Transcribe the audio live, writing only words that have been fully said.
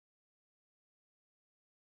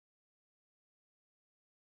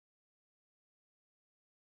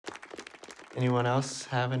Anyone else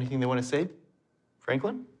have anything they want to say?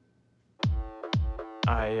 Franklin?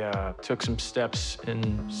 I took some steps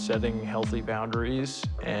in setting healthy boundaries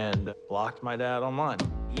and blocked my dad online.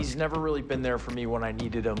 He's never really been there for me when I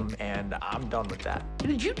needed him, and I'm done with that.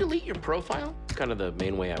 Did you delete your profile? Kind of the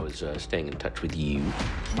main way I was staying in touch with you.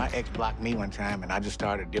 My ex blocked me one time, and I just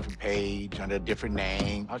started a different page under a different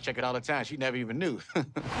name. I was checking all the time. She never even knew.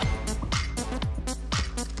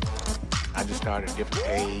 I just started a different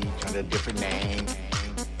page under a different name.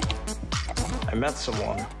 I met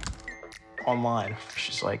someone online.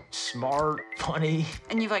 She's like smart, funny.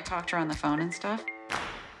 And you've like talked to her on the phone and stuff?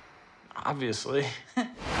 Obviously.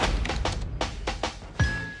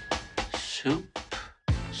 Soup.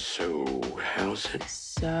 So, how's it?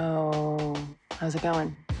 So, how's it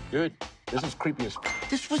going? Good. This is creepy as...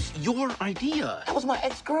 This was your idea. That was my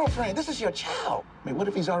ex-girlfriend. This is your child. I mean, what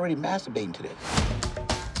if he's already masturbating to this?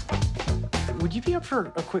 Would you be up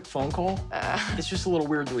for a quick phone call? It's just a little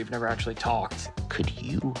weird that we've never actually talked. Could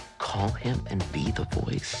you call him and be the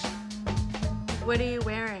voice? What are you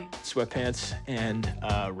wearing? Sweatpants and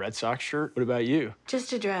a Red Sox shirt. What about you?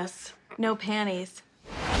 Just a dress. No panties.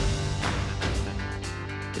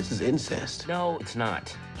 This is incest. No, it's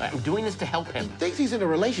not. I'm doing this to help him. He thinks he's in a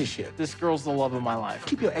relationship. This girl's the love of my life.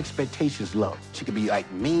 Keep your expectations low. She could be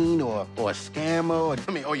like mean or a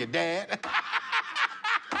scammer or your dad.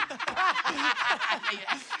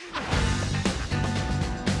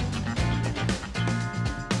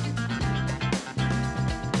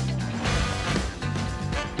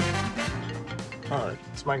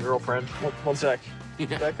 It's my girlfriend. One sec.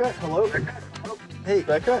 Becca, hello? Hey,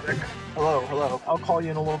 Becca. Hello. I'll call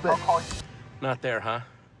you in a little bit. Not there, huh?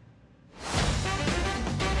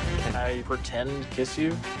 Can I pretend to kiss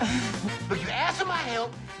you? Look, you asked for my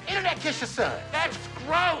help. Internet kiss your son. That's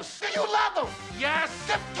gross. Do you love him? Yes.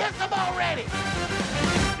 Just kiss him already.